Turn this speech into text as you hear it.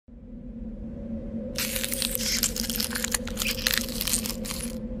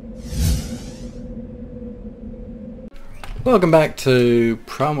Welcome back to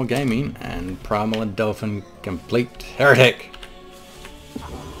Primal Gaming and Primal and Dolphin Complete Heretic.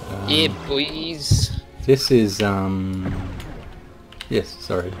 Yeah, boys. This is yes,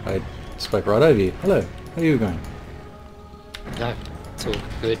 sorry, I spoke right over you. Hello, how are you going? No, it's all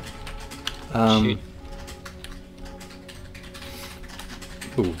good. Um,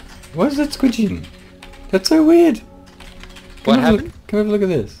 Shoot. Ooh, why is that squidging? That's so weird. What happened? Come have a look at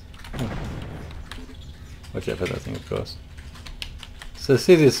this. Oh. Watch out for that thing, of course. So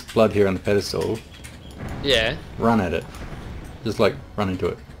see this blood here on the pedestal? Yeah. Run at it. Just like run into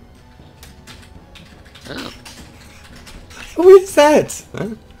it. Oh. What is that? Huh?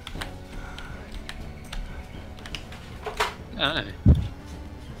 Oh.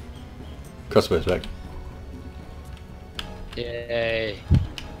 Crossbow's back. Yay.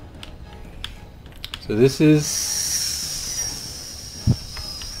 So this is.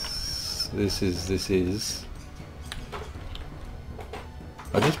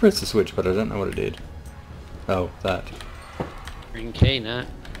 I just pressed the switch, but I don't know what it did. Oh, that. Green key, no.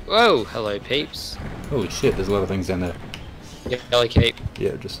 Whoa, hello peeps. Holy shit, there's a lot of things down there. Yellow cape.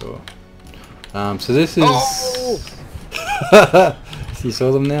 Yeah, just saw. So this is... Oh! So you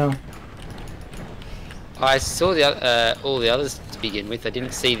saw them now? I saw the all the others to begin with. I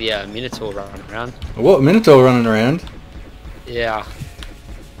didn't see the Minotaur running around. What? Minotaur running around? Yeah.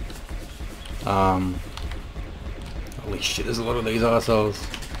 Holy shit, there's a lot of these assholes.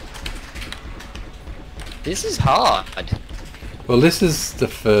 This is hard. Well, this is the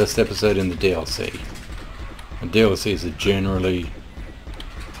first episode in the DLC. And DLCs are generally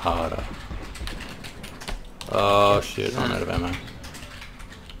harder. Oh shit, I'm out of ammo.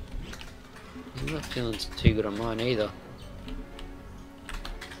 I'm not feeling too good on mine either.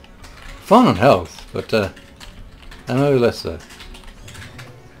 Fine on health, but ammo less so.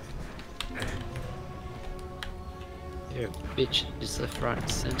 You're a bitch. Just left, right, and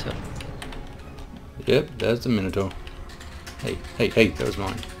centre. Yep, there's the Minotaur. Hey, that was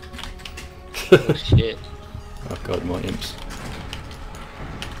mine. Oh shit. Oh god, more imps.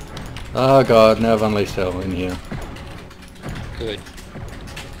 Oh god, now I've unleashed hell in here. Good.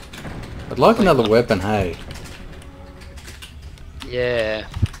 I'd like another weapon, hey. Yeah.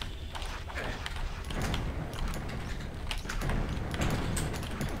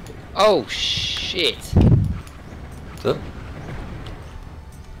 Oh shit. What's up?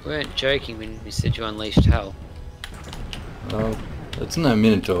 We weren't joking when you said you unleashed hell. Oh, that's no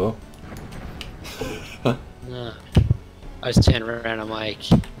Minotaur. No. I just turned around and I'm like,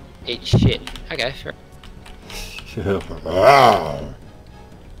 eat shit. Okay, fair.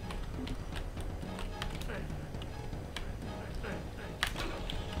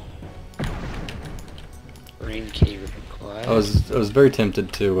 Green key required. I was very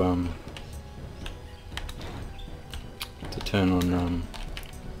tempted to turn on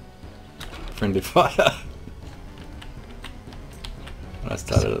friendly fire when I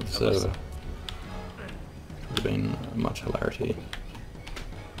started at the server. Would have been much hilarity.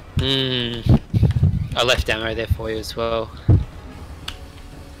 I left ammo there for you as well.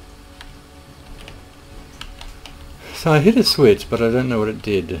 So I hit a switch, but I don't know what it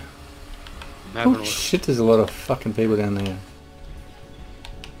did. I'm Oh shit, there's a lot of fucking people down there.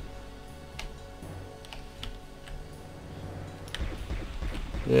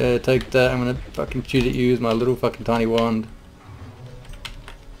 Yeah, take that, I'm gonna fucking shoot at you with my little fucking tiny wand.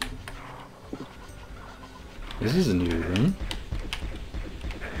 This is a new room.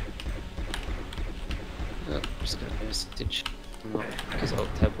 Oh, just gonna message. Not because alt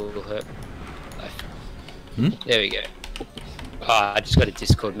tab will hurt. There we go. I just got a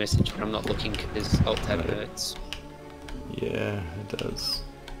Discord message, but I'm not looking because alt tab hurts. Yeah, it does.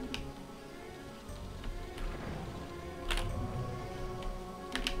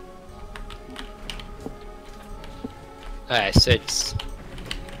 Alright, so it's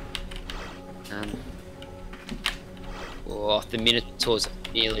oh, the Minotaur's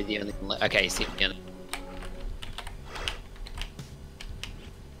nearly the only thing left. Okay, see again.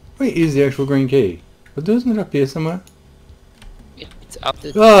 Wait, is the actual green key? But isn't it up here somewhere? It's up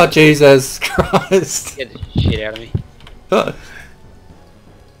the. Oh, Jesus Christ! Get the shit out of me. Oh.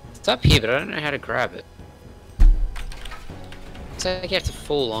 It's up here, but I don't know how to grab it. It's like you have to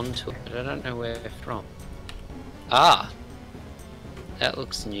fall onto it, but I don't know where from. Ah! That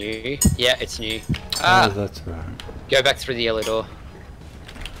looks new. Yeah, it's new. Ah! Oh, that's right. Go back through the yellow door.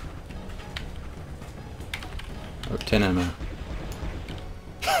 Oh, 10 ammo.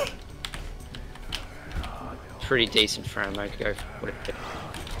 Pretty decent for ammo, go for it.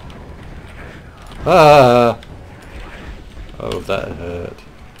 Ah! Oh, that hurt.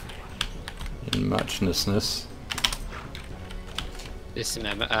 In muchnessness. There's some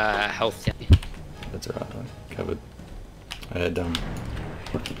health down here. That's alright, I covered. I had the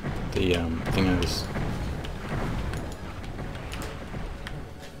thingos.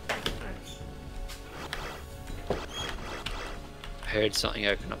 I heard something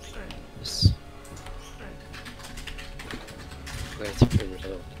open up here. This. Where through the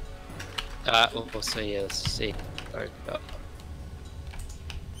hill. Also, yeah, let's see.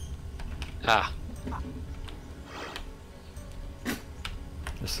 Ah.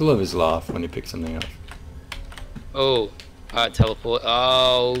 I still love his laugh when he picks something up. Oh. Teleport.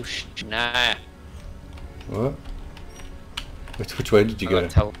 Oh, nah. What? Which way did you go?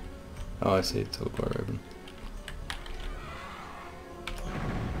 Oh, I see. Teleport open.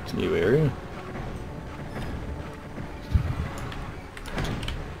 It's a new area.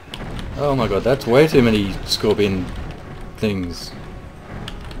 Oh my god, that's way too many scorpion things.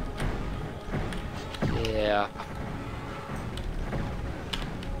 Yeah.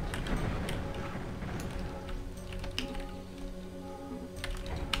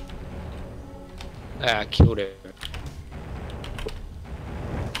 I killed it.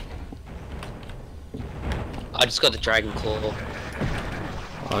 I just got the dragon claw.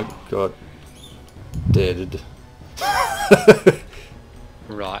 I got deaded.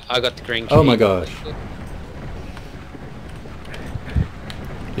 Right, I got the green key. Oh my gosh.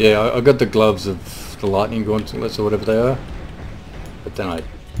 Yeah, I got the gloves of the lightning gauntlets or whatever they are. But then I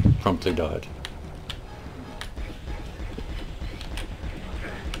promptly died.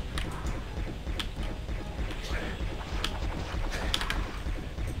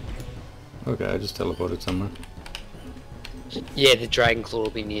 Okay, I just teleported somewhere. Yeah, the dragon claw will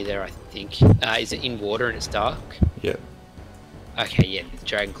be near there, I think. Is it in water and it's dark? Yep. Okay, yeah, the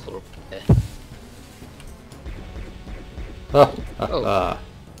dragon claw will be there. Ah.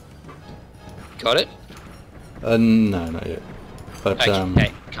 Got it? No, not yet. But okay,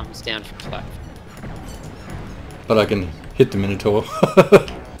 it comes down from flat. But I can hit the Minotaur.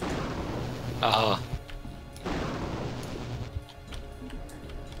 Ah.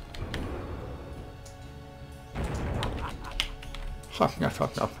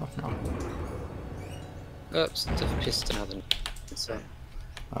 Oops, just pissed another. So.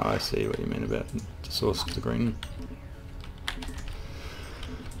 Oh, I see what you mean about the source of the green.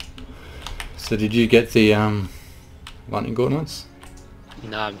 So did you get the lightning gauntlets?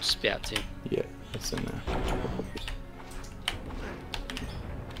 No, I'm just about to. Yeah, that's in there.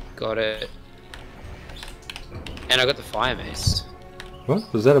 Got it. And I got the fire mace.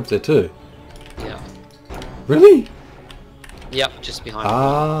 What? Was that up there too? Yeah. Really? Yep, just behind me.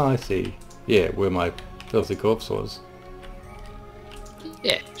 Ah, I see. Yeah, where my filthy corpse was.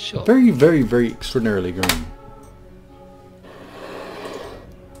 Yeah, sure. Very, very, very extraordinarily green.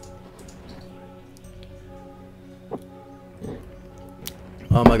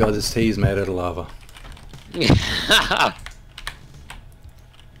 Oh my god, this tea is made out of lava.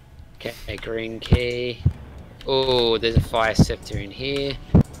 Okay, green key. Oh, there's a fire scepter in here.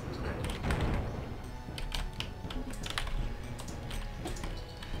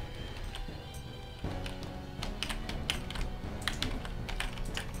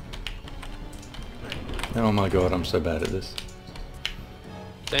 Oh my god, I'm so bad at this.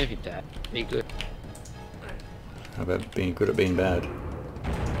 Don't be bad. Be good. How about being good at being bad?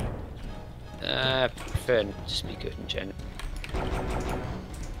 Prefer to just be good in general.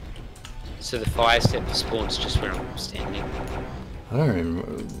 So the fire scepter spawns just where I'm standing. I don't remember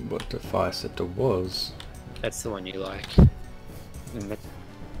what the fire scepter was. That's the one you like. Is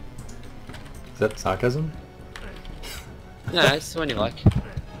that sarcasm? No, it's the one you like.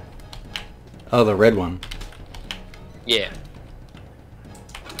 Oh, the red one. Yeah.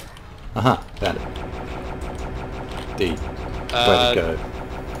 Aha, found it. D. Way to go.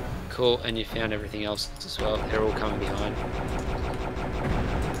 Cool, and you found everything else as well. They're all coming behind.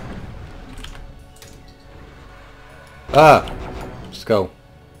 Ah! Skull.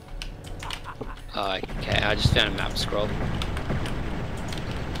 Okay, I just found a map scroll.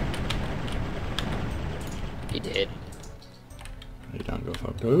 He did. You don't go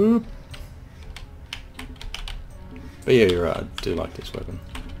fucked up. But yeah, you're right. I do like this weapon.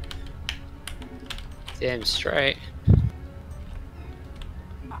 Damn straight.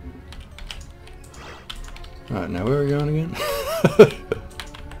 Alright, now where are we going again?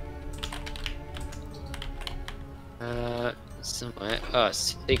 Somewhere. Oh,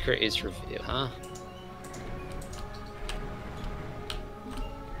 secret is revealed, huh?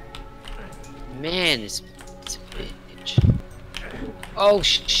 Man, this bitch. Oh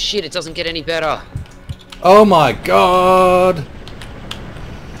shit, it doesn't get any better. Oh my god!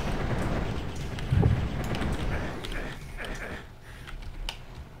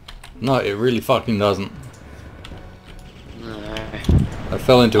 No, it really fucking doesn't. No. I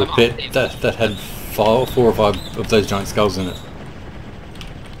fell into a pit that had four or five of those giant skulls in it.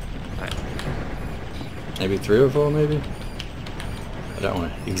 Maybe 3 or 4, maybe? I don't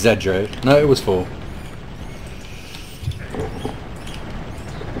want to exaggerate. No, it was 4.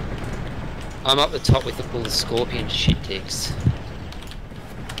 I'm up the top with all the scorpion shit dicks.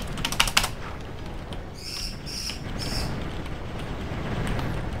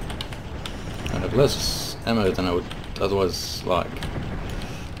 I have less ammo than I would otherwise like.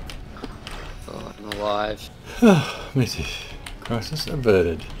 Oh, I'm alive. Missy. Crisis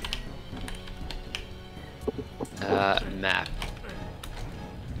averted. Map.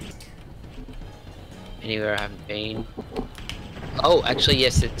 Anywhere I haven't been. Oh, actually,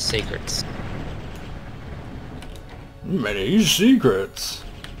 yes, it's secrets. Many secrets.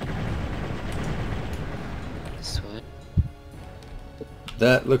 This way.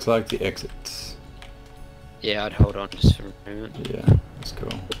 That looks like the exits. Yeah, I'd hold on just for a moment. Yeah, that's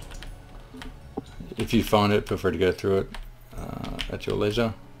cool. If you find it, feel free to go through it at your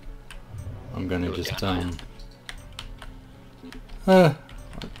leisure. I'm going to just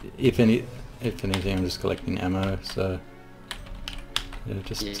if anything, I'm just collecting ammo. So yeah,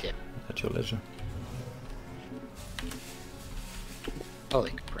 just at your leisure.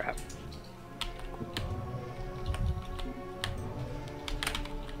 Holy crap.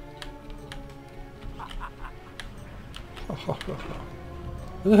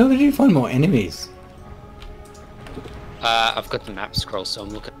 Where the hell did you find more enemies? I've got the map scroll, so I'm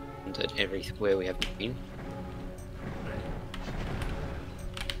looking at everywhere we haven't been.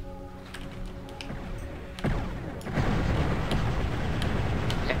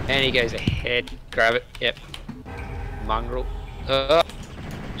 And he goes ahead, grab it, yep. Mongrel.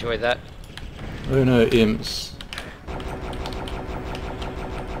 Enjoy that. Oh no, imps.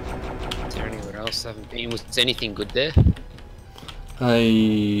 Is there anywhere else I haven't been? Was anything good there?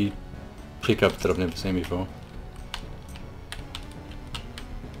 A pickup that I've never seen before.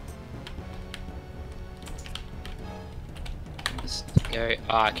 Let's go.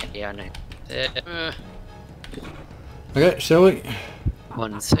 Okay, yeah, I know. There. Okay, shall we?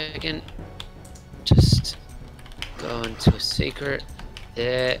 1 second. Just go into a secret.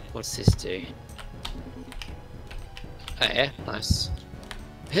 There. What's this do? Oh yeah, nice.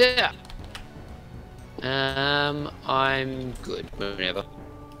 Yeah. I'm good. Whatever.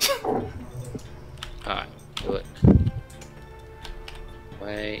 Alright, do it.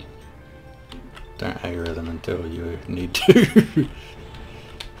 Wait. Don't aggro them until you need to.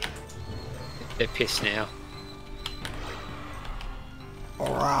 They're pissed now.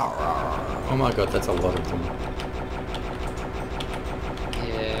 Oh my god, that's a lot of them.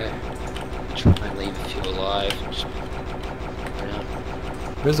 Yeah. Try and leave a few alive. Just...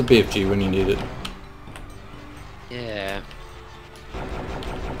 Where's the BFG when you need it? Yeah.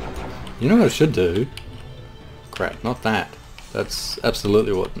 You know what I should do? Crap, not that. That's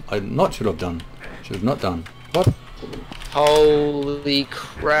absolutely what I not should have done. Should have not done. What? Holy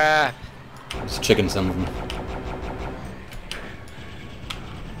crap. Just checking some of them.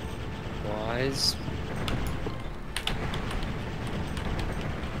 Wise.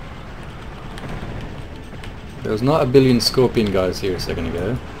 There was not a billion scorpion guys here a second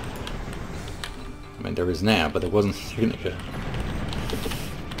ago. I mean, there is now, but there wasn't a second ago.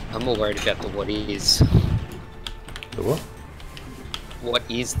 I'm more worried about the what is. The what? What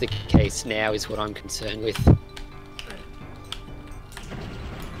is the case now is what I'm concerned with.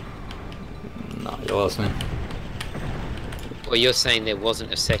 No, you lost me. Well, you're saying there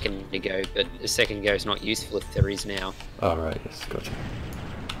wasn't a second ago, but a second ago is not useful if there is now. Oh, right, yes, gotcha.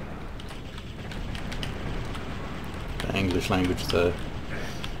 The English language, though.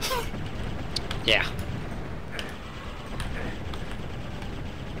 Yeah.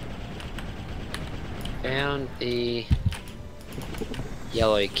 Found the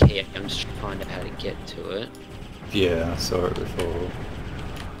yellow key. I'm just trying to find out how to get to it. Yeah, I saw it before.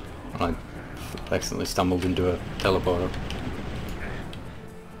 I accidentally stumbled into a teleporter.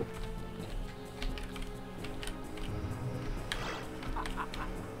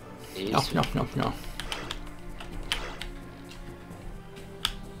 No.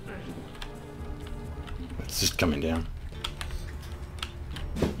 It's just coming down.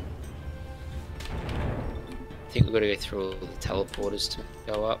 I think we've got to go through all the teleporters to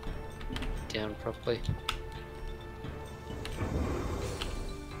go up, down properly.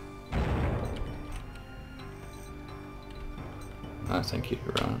 I think you're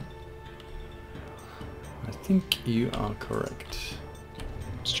right. I think you are correct.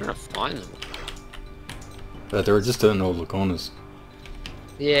 Just trying to find them. But they were just in all the corners.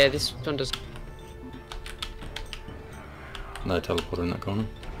 Yeah, this one does. No teleporter in that corner.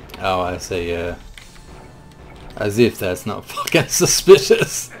 Oh, I see, yeah. As if that's not fucking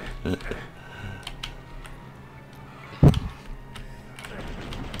suspicious. I'm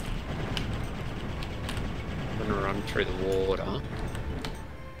gonna run through the water.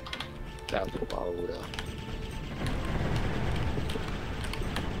 About the boulder.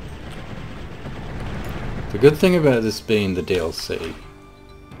 The good thing about this being the DLC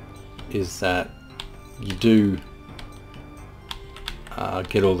is that you do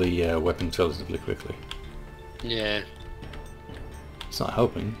get all the weapons relatively quickly. Yeah. It's not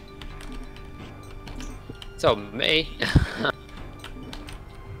helping. It's on me.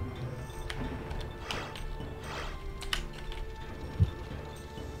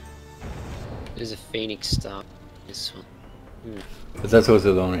 There's a Phoenix star. This one. But that's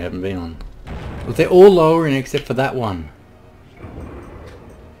also the one we haven't been on. Well, they're all lowering except for that one.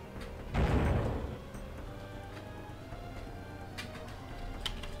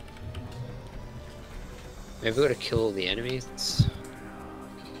 Maybe we gotta kill all the enemies.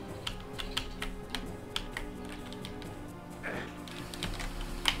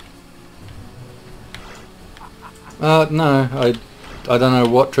 No, I don't know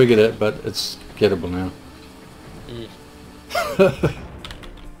what triggered it, but it's gettable now.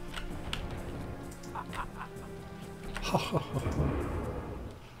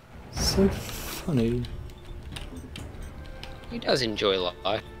 So funny. He does enjoy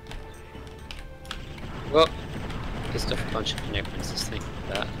life. Well, pissed off a bunch of connections, just think of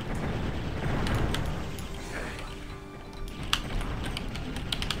that.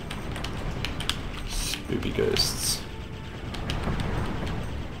 Spooky ghosts.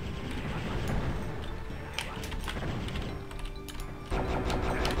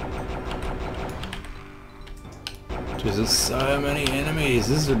 Jesus, so many enemies.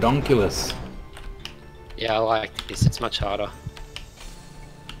 This is ridiculous. Yeah, I like this. It's much harder.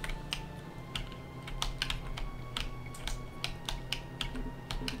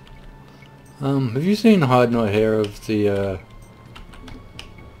 Have you seen Hide No Hair of the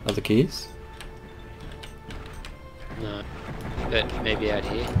other keys? No, but maybe out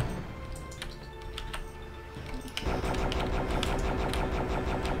here.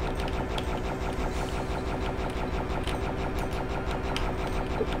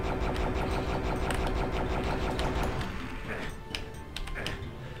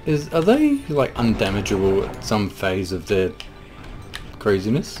 Are they like undamageable at some phase of their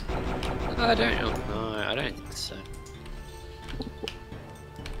craziness? I don't know. No, I don't think so.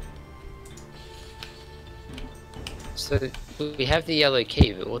 So we have the yellow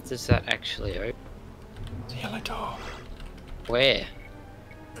key, but what does that actually open? The yellow door. Where?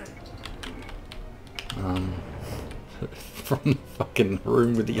 From the fucking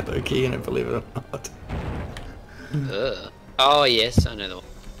room with the yellow key in it, believe it or not. Ugh. Oh yes, I know the one.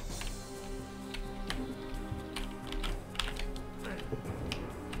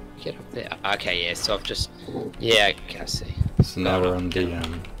 Get up there. Okay, yeah, so I've just... Yeah, okay, I see. So now we're on the...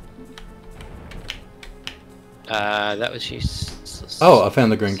 that was useless. Oh, I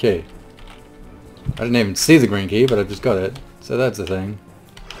found the green key. I didn't even see the green key, but I just got it. So that's the thing.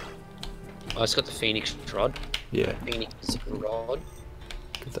 Oh, it's got the Phoenix rod. Yeah. Phoenix rod.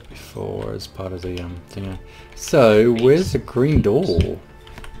 Got that before as part of the thing. So, where's the green door?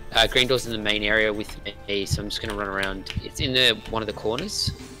 Green door's in the main area with me, so I'm just gonna run around. It's in one of the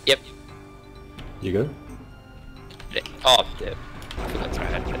corners. Yep. You got it? Oh, yeah. I forgot to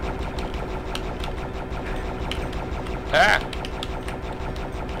add it. Ah!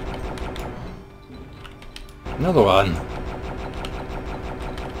 Another one.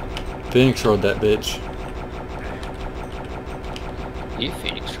 Phoenix rod that bitch. You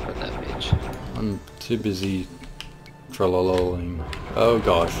Phoenix rod that bitch. I'm too busy trolololing. Oh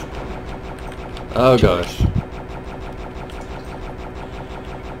gosh. Oh gosh.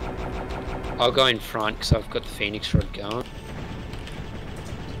 I'll go in front because I've got the Phoenix rod going.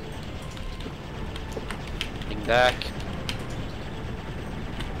 Back.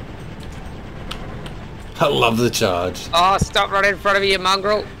 I love the charge. Oh, stop running in front of me, you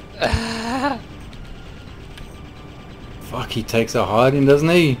mongrel! Fuck, he takes a hiding, doesn't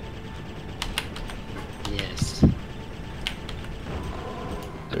he? Yes.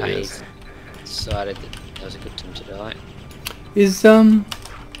 There he is. Decided that was a good time to die. Is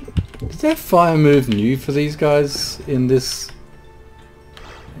that fire move new for these guys in this?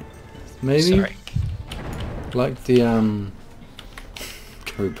 Maybe? Sorry. Like the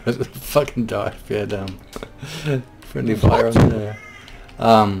fucking die if you had friendly fire on there.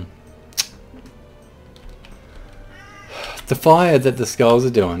 The fire that the skulls are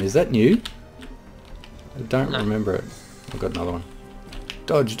doing, is that new? I don't No. remember it. I've got another one.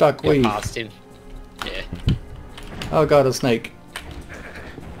 Dodge, duck, You're weave. past him. Yeah. Oh god, a snake.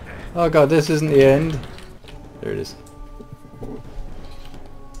 Oh god, this isn't the end. There it is.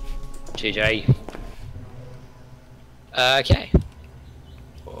 GJ. Okay.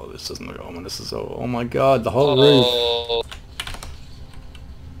 Oh, this doesn't look ominous as all. Oh my god, the whole roof. Oh.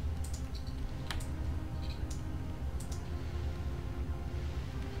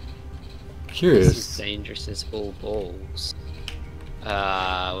 This is Curious. dangerous as all balls.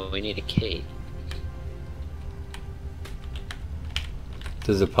 We need a key.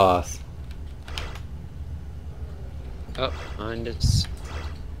 There's a path. Oh, behind us.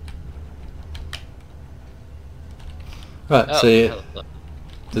 Right, Oh, so yeah, hello.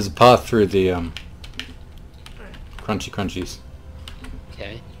 there's a path through the crunchy crunchies.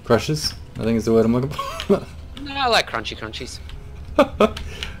 Okay. Crushes, I think is the word I'm looking for. No, I like crunchy crunchies.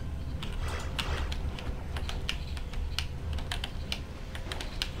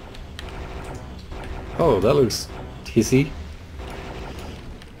 Oh, that looks hissy.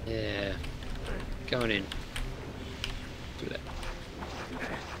 Yeah. Going in. Do that.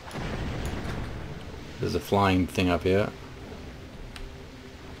 There's a flying thing up here.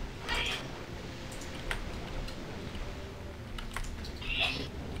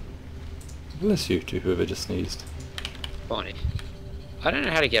 Bless you to whoever just sneezed. Bonnie. I don't know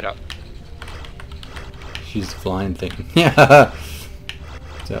how to get up. She's the flying thing. Yeah.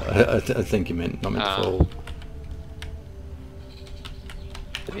 So I think you meant not meant to fall.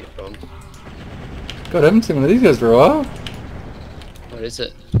 A bit wrong. God, I haven't seen one of these guys for a while. What is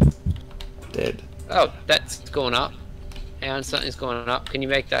it? Dead. Oh, that's gone up. And something's gone up. Can you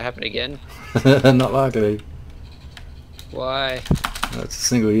make that happen again? Not likely. Why? That's a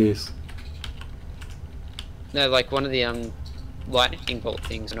single use. No, like one of the lightning bolt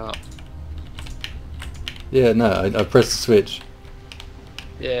things and up. Yeah, no, I pressed the switch.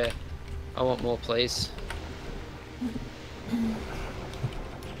 Yeah. I want more, please.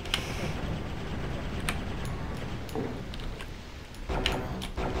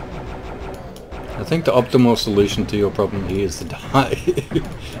 I think the optimal solution to your problem here is to die.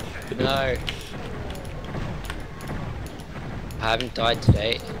 No. I haven't died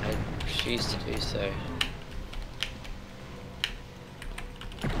today. I refuse to do so.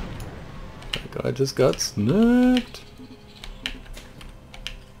 That guy just got snapped.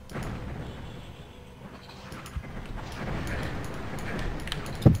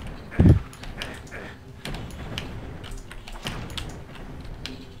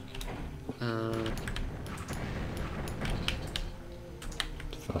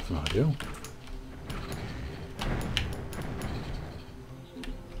 Far from ideal.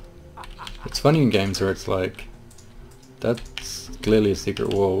 It's funny in games where it's like, that's clearly a secret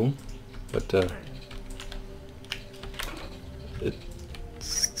wall, but it's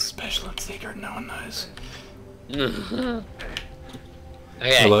special and secret, no one knows.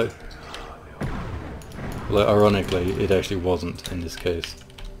 Okay. Although ironically, it actually wasn't in this case.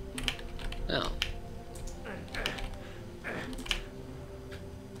 Oh.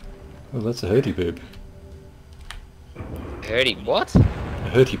 Well, that's a hurty poop. Heretic, what? A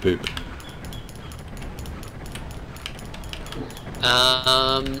hurty poop.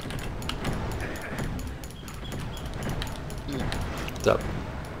 What's up?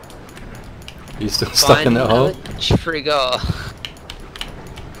 Are you still stuck in that hole? Trigger.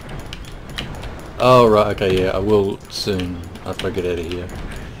 Oh right, okay, yeah, I will soon after I get out of here.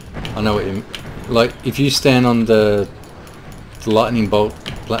 I know what you like. If you stand on the lightning bolt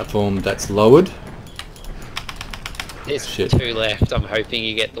platform that's lowered. There's Shit. 2 left. I'm hoping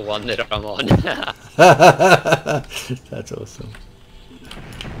you get the one that I'm on. That's awesome.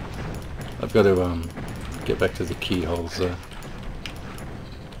 I've got to get back to the keyholes though.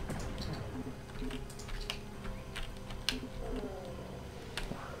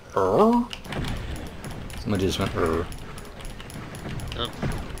 Somebody just went. Oh.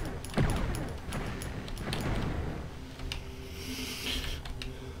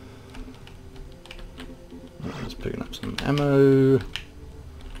 Just picking up some ammo.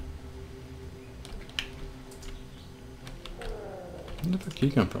 Where the fuck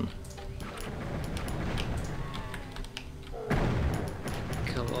you come from?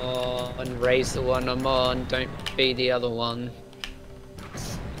 Come on, raise the one I'm on. Don't be the other one.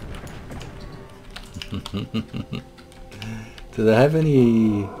 Do they have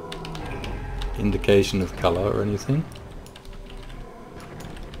any indication of colour or anything?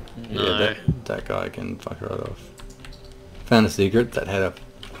 No. Yeah, that guy can fuck right off. Found a secret that had a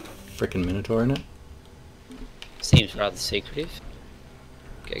frickin' minotaur in it. See seems rather secretive.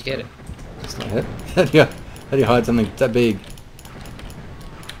 Go get it. It's like, how do you hide something that big?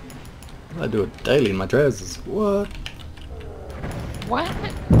 I do it daily in my trousers. What? What?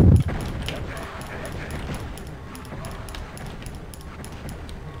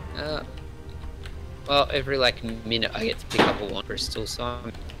 Well, every like minute I get to pick up a one crystal, so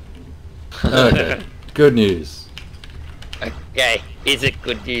I'm... Okay, good news. Okay, is it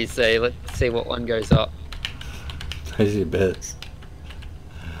good news? So let's see what one goes up. Place your bets.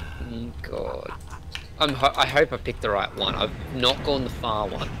 Oh, God. I hope I picked the right one. I've not gone the far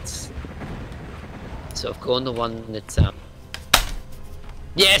ones. So I've gone the one that's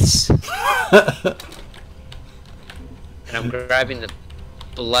yes! And I'm grabbing the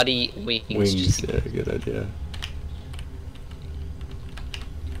bloody wings. Wings, yeah, good idea.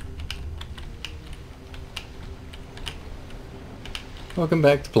 Welcome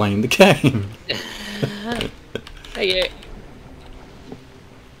back to playing the game. Hey, yeah.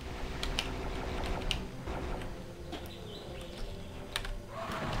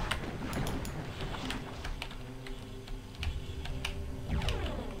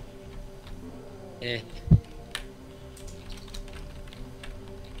 Yeah.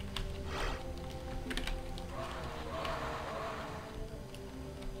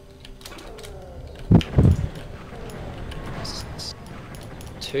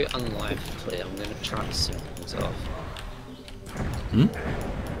 Too unlikely. I'm gonna try and some things off. Hmm?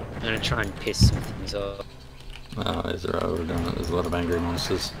 I'm gonna try and piss some things off. Oh, is there over done it? There's a lot of angry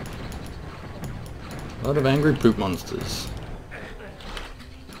monsters. A lot of angry poop monsters.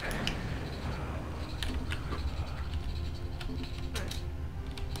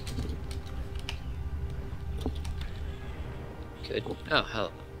 Good. Oh,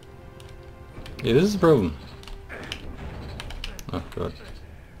 hell. Yeah, this is a problem. Oh, God.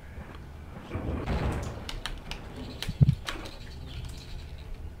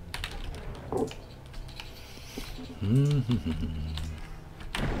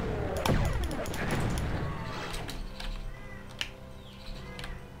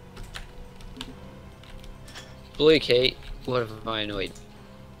 Blue key. What have I annoyed?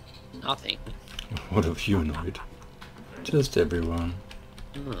 Nothing. What have you annoyed? Just everyone.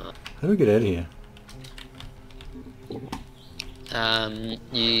 Oh. How do we get out of here?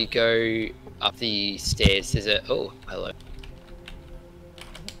 You go up the stairs. There's a... Oh, hello.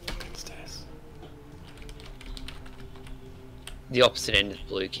 Stairs. The opposite end of the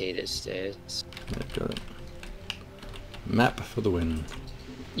blue key, there's stairs. Yeah, got it. Map for the win.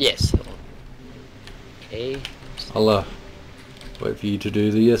 Yes. Okay. I'll wait for you to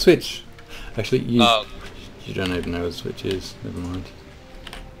do the switch. Actually, you Oh. you don't even know what a switch is. Never mind.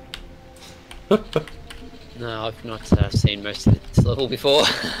 No, I've not seen most of this level before.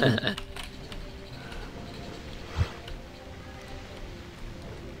 The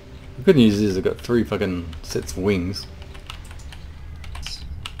good news is I've got 3 fucking sets of wings.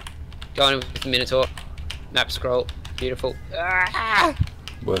 Going with the Minotaur. Map scroll. Beautiful. Ah!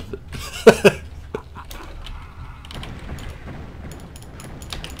 Worth it.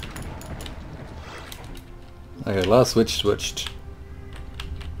 Okay, last switch switched.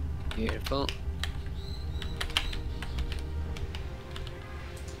 Beautiful.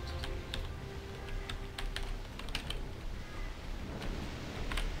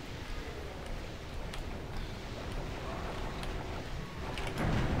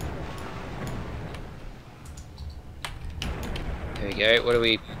 There we go. What are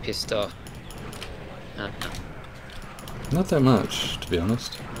we pissed off? Not that much, to be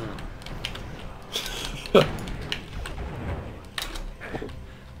honest.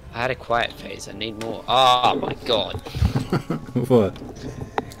 I had a quiet phase. I need more. Oh my god. What?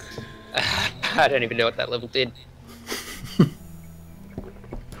 I don't even know what that level did.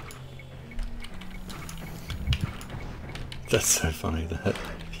 That's so funny that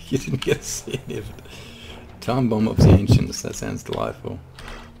you didn't get to see any of it. Time bomb of the ancients. That sounds delightful.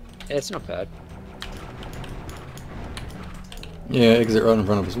 Yeah, it's not bad. Yeah, exit right in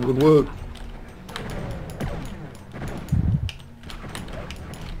front of us would work.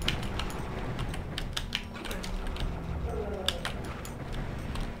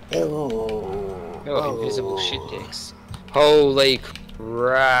 Oh, invisible shit dicks. Holy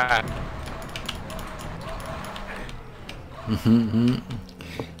crap.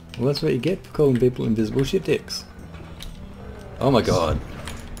 Well, that's what you get for calling people invisible shit dicks. Oh my god.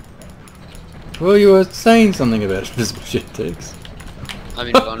 Well, you were saying something about invisible shit dicks. I'm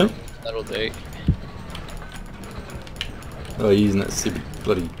invulnerable. That'll do. Oh, using that stupid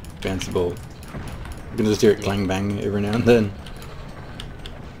bloody bouncy ball. You can just hear it clang bang every now and then.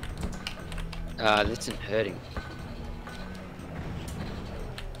 This isn't hurting.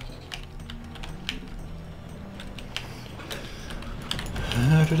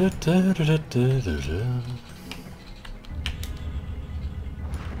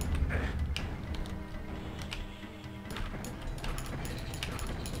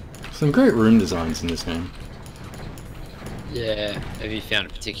 Some great room designs in this game. Yeah. Have you found a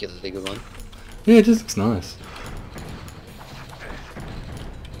particularly good one? Yeah, it just looks nice.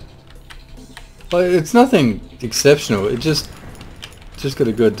 Like, it's nothing exceptional. It just got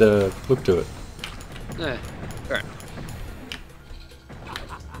a good look to it. Yeah. Right.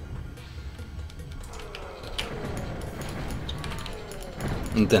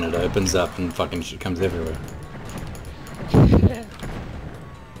 And then it opens up and fucking shit comes everywhere.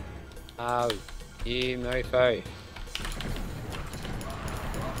 Oh, you mofo.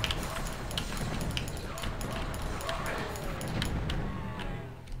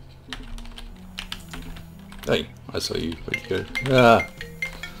 Hey, I saw you. Where'd you go? Ah!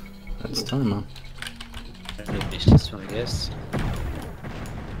 That's time, huh? I missed this one, I guess.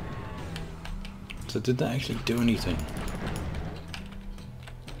 So did that actually do anything?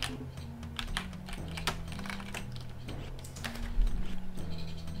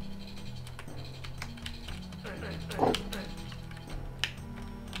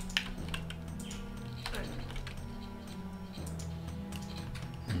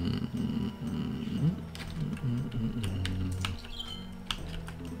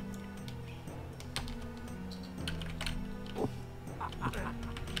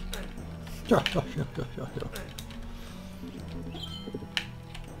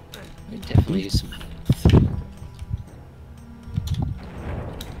 We definitely use some health.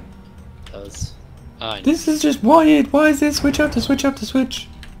 Does. Oh, This is just wired. Why is there switch up to switch up to switch?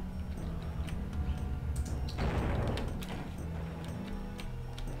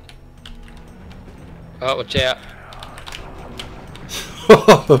 oh, watch out.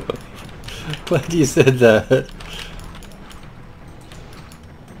 Glad you said that.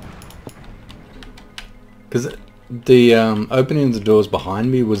 Because the opening of the doors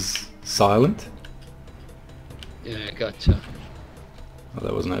behind me was silent. Yeah, gotcha. Oh,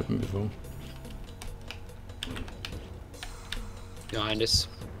 that wasn't open before. Behind us.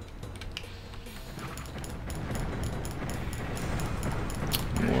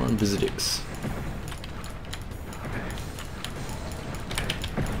 More Visitix.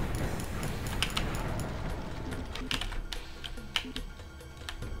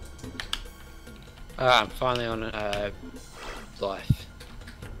 Ah, I'm finally on life.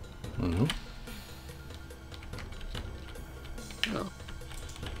 Mm-hmm. Oh.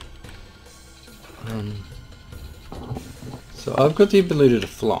 So I've got the ability to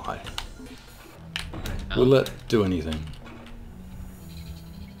fly. Will that do anything?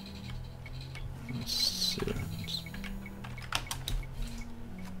 Let's see.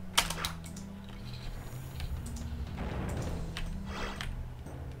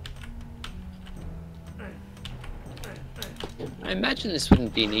 I imagine this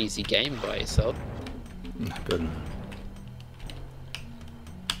wouldn't be an easy game by yourself. Good.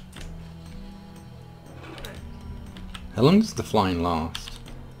 How long does the flying last?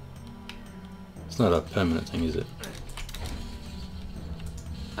 It's not a permanent thing, is it?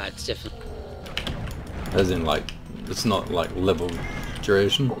 It's definitely As in, like, it's not like level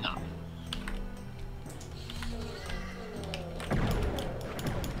duration? no.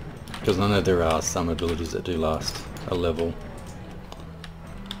 Because I know there are some abilities that do last a level.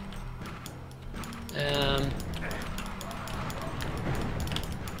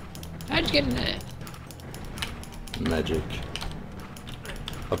 How'd you get in there? Magic.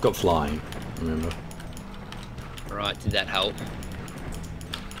 I've got flying, remember? Right, did that help?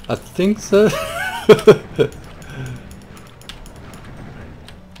 I think so. Flying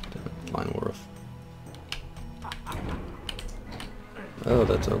wore off. Oh,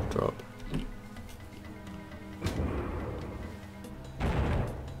 that's a drop.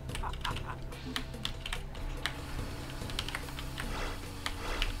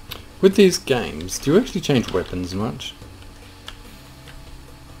 With these games, do you actually change weapons much?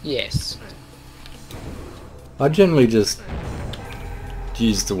 Yes. I generally just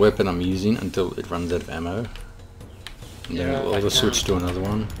use the weapon I'm using until it runs out of ammo. And then Yeah, I'll just switch to another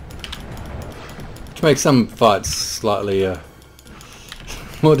one. Which makes some fights slightly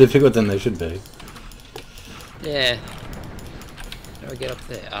more difficult than they should be. Yeah. How do I get up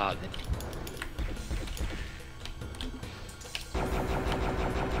there? Ah, there.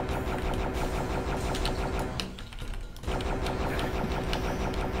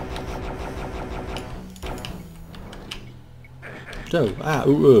 Oh, ah,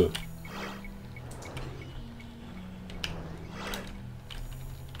 ooh,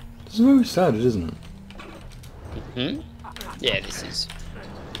 This is where we started, isn't it? Hmm? Yeah, this is.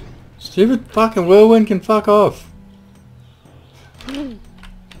 Stupid fucking whirlwind can fuck off.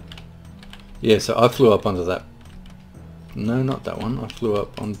 Yeah, so I flew up onto that. No, not that one. I flew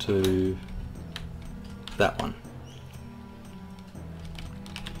up onto that one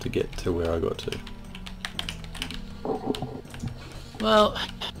to get to where I got to. Well,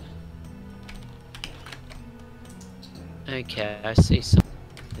 okay, I see some.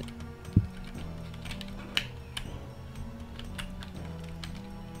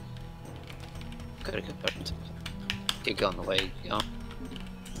 Gotta go back to keep going the way you're going.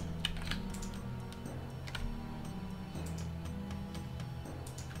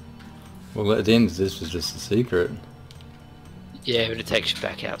 Well, at the end, this was just a secret. Yeah, but it takes you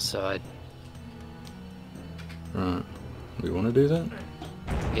back outside. Right. We want to do that?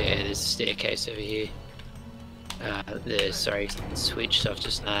 Yeah, there's a staircase over here. There's, sorry, switch, so I've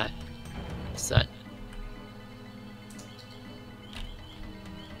just that. What's that?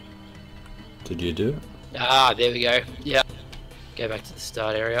 Did you do it? Ah, there we go. Yeah. Go back to the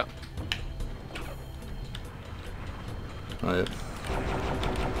start area. Oh, yeah.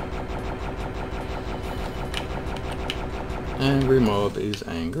 Angry mob is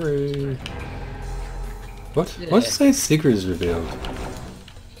angry. What? Yeah. What's it say secret is revealed?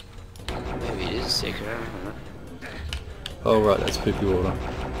 Maybe it is a secret, I don't know. Oh right, that's poopy water.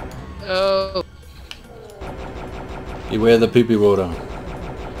 Oh! Beware the poopy water.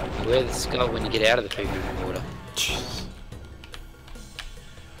 Beware the skull when you get out of the poopy water. Jeez.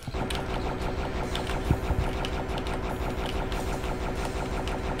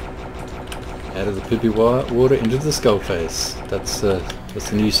 Out of the poopy water into the skull face. That's the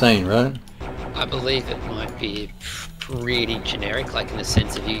new saying, right? I believe it might be pretty generic, like in the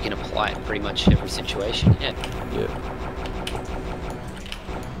sense of you can apply it pretty much every situation, yeah. Yeah.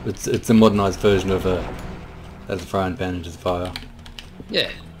 It's a modernized version of as a frying pan into the fire.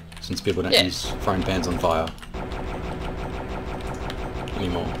 Yeah. Since people don't Yeah. use frying pans on fire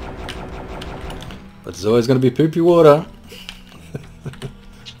anymore. But there's always going to be poopy water.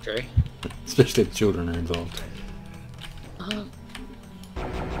 True. Especially if children are involved.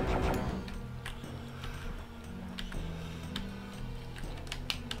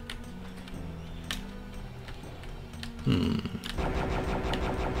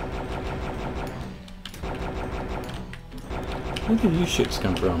 Where did you ships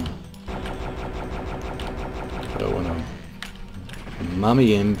come from? Oh, when a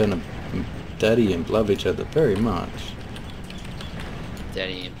mummy imp and a daddy imp love each other very much.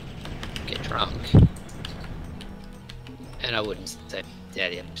 Daddy get drunk. And I wouldn't say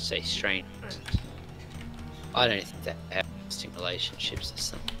daddy, I'd say strange. I don't think that have lasting relationships or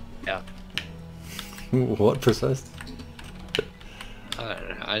something. Yeah. What precisely? I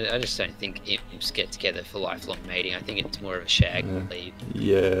don't know. I just don't think imps get together for lifelong mating. I think it's more of a shag leave.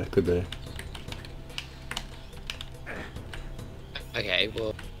 Yeah, could be. Okay,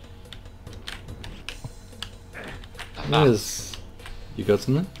 well. Yes. You got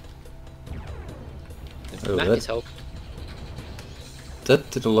something? Oh, Mac is help. that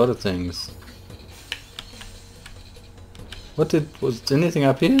did a lot of things. Was anything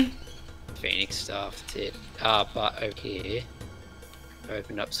up here? Phoenix staff tip. But over here, I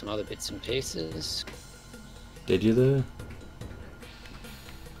opened up some other bits and pieces. Did you though?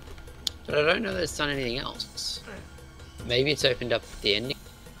 But I don't know that it's done anything else. Maybe it's opened up the ending.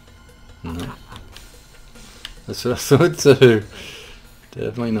 No. That's what I thought too.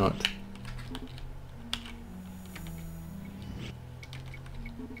 Definitely not.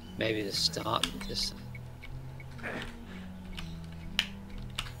 Maybe the start of this.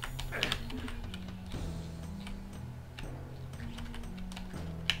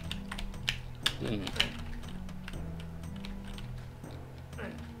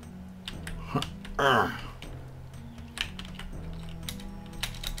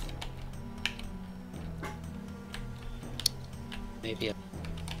 Maybe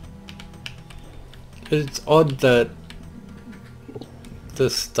It's odd that the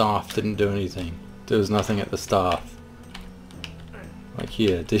staff didn't do anything. There was nothing at the staff. Like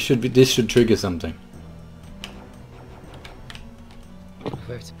here, this should trigger something.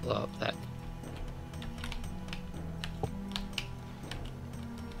 where to blow up that.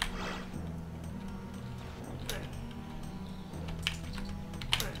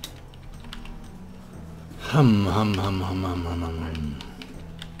 Hum hum hum hum hum hum hum.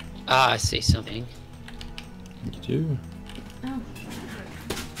 Ah, I see something. You do? Oh.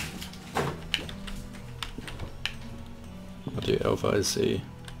 What do Alpha I see?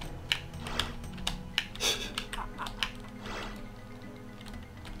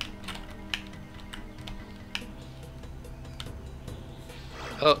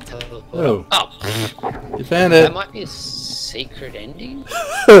 Oh, teleport. Oh. Oh. You found That it! might be a secret ending?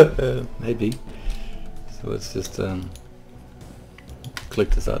 Maybe. So let's just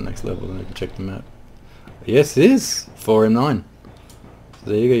click to start next level and I can check the map. Yes, it is! 4 and 9. So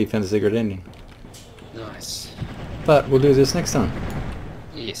there you go, you found a secret ending. Nice. But we'll do this next time.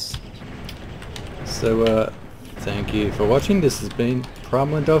 Yes. So, thank you for watching. This has been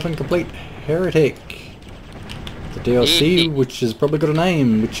Primal and Dolphin Complete Heretic. The DLC, which has probably got a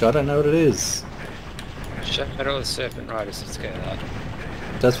name, which I don't know what it is. Shadow of the Serpent Riders, let's go that.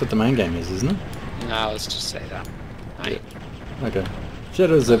 That's what the main game is, isn't it? No, let's just say that. Hey. Okay.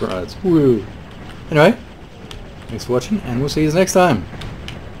 Shadow of the Serpent Riders. Woo! Anyway, thanks for watching, and we'll see you next time.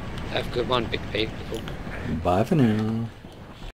 Have a good one, big people. Bye for now.